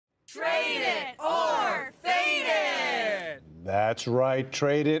it or fade it. That's right.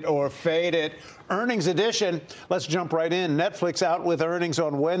 Trade it or fade it. Earnings edition. Let's jump right in. Netflix out with earnings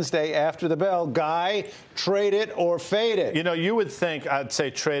on Wednesday after the bell. Guy, trade it or fade it? You know, you would think I'd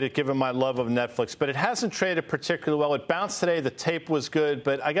say trade it given my love of Netflix, but it hasn't traded particularly well. It bounced today. The tape was good,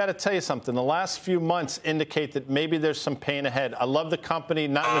 but I got to tell you something. The last few months indicate that maybe there's some pain ahead. I love the company.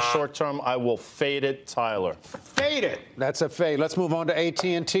 Not in the short term. I will fade it, Tyler. Fade it. That's a fade. Let's move on to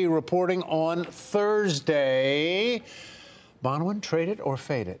AT&T reporting on Thursday. Bonwin, trade it or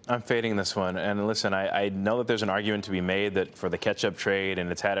fade it? I'm fading this one. And listen, I know that there's an argument to be made that for the catch-up trade and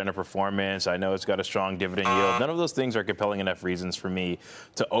it's had underperformance. I know it's got a strong dividend yield. None of those things are compelling enough reasons for me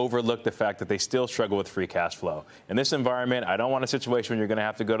to overlook the fact that they still struggle with free cash flow. In this environment, I don't want a situation where you're going to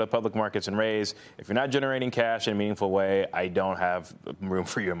have to go to public markets and raise. If you're not generating cash in a meaningful way, I don't have room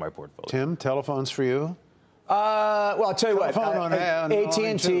for you in my portfolio. Tim, telephones for you? Well, I'll tell you what.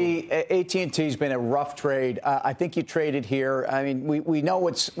 AT&T's been a rough trade. I think you traded here. I mean, we know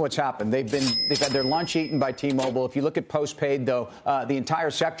what's happened. They've had their lunch eaten by T-Mobile. If you look at postpaid, though, the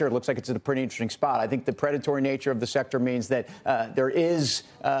entire sector looks like it's in a pretty interesting spot. I think the predatory nature of the sector means that there is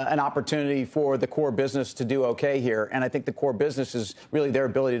an opportunity for the core business to do okay here, and I think the core business is really their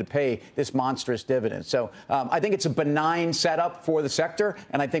ability to pay this monstrous dividend. So I think it's a benign setup for the sector,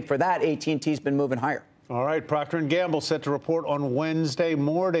 and I think for that, AT&T's been moving higher. All right, Procter & Gamble set to report on Wednesday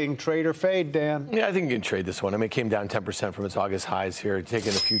morning. Trade or fade, Dan? Yeah, I think you can trade this one. I mean, it came down 10% from its August highs here,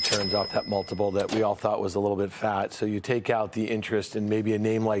 taking a few turns off that multiple that we all thought was a little bit fat. So you take out the interest in maybe a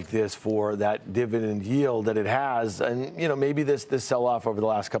name like this for that dividend yield that it has. And, you know, maybe this sell-off over the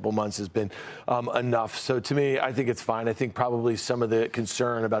last couple of months has been enough. So to me, I think it's fine. I think probably some of the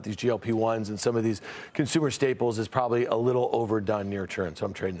concern about these GLP-1s and some of these consumer staples is probably a little overdone near term. So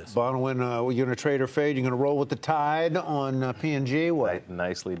I'm trading this. Bonwin, you going to trade or fade? You going to roll with the tide on P&G? What?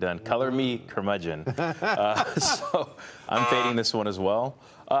 Nicely done. Color me curmudgeon. So I'm fading this one as well.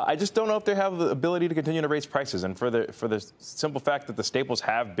 I just don't know if they have the ability to continue to raise prices. And for the simple fact that the staples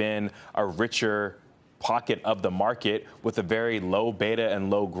have been a richer pocket of the market with a very low beta and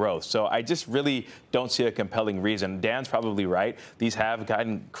low growth. So I just really don't see a compelling reason. Dan's probably right. These have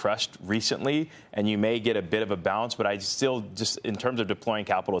gotten crushed recently, and you may get a bit of a bounce, but I still just, in terms of deploying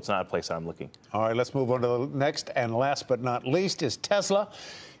capital, it's not a place I'm looking. All right, let's move on to the next, and last but not least is Tesla.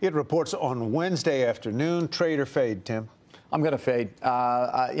 It reports on Wednesday afternoon. Trade or fade, Tim? I'm going to fade.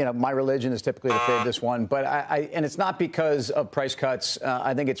 My religion is typically to fade this one, but and it's not because of price cuts.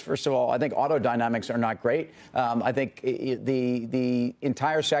 I think it's, first of all, I think auto dynamics are not great. I think the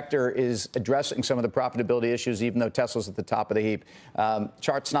entire sector is addressing some of the profitability issues, even though Tesla's at the top of the heap.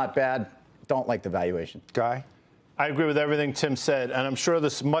 Chart's not bad. Don't like the valuation. Guy? I agree with everything Tim said, and I'm sure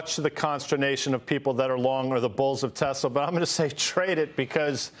this much to the consternation of people that are long or the bulls of Tesla, but I'm going to say trade it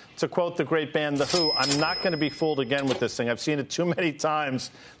because, to quote the great band The Who, I'm not going to be fooled again with this thing. I've seen it too many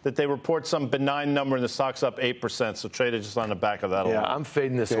times that they report some benign number and the stock's up 8%, so trade it just on the back of that alone. Yeah, I'm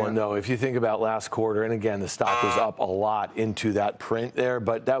fading this one, though. If you think about last quarter, and again, the stock was up a lot into that print there,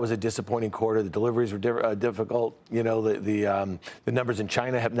 but that was a disappointing quarter. The deliveries were difficult. You know, the numbers in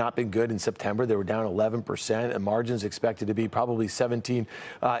China have not been good in September. They were down 11%, and margins expected to be probably 17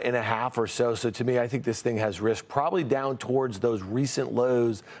 and a half or so. So to me, I think this thing has risk probably down towards those recent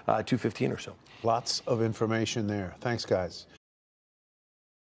lows, 215 or so. Lots of information there. Thanks, guys.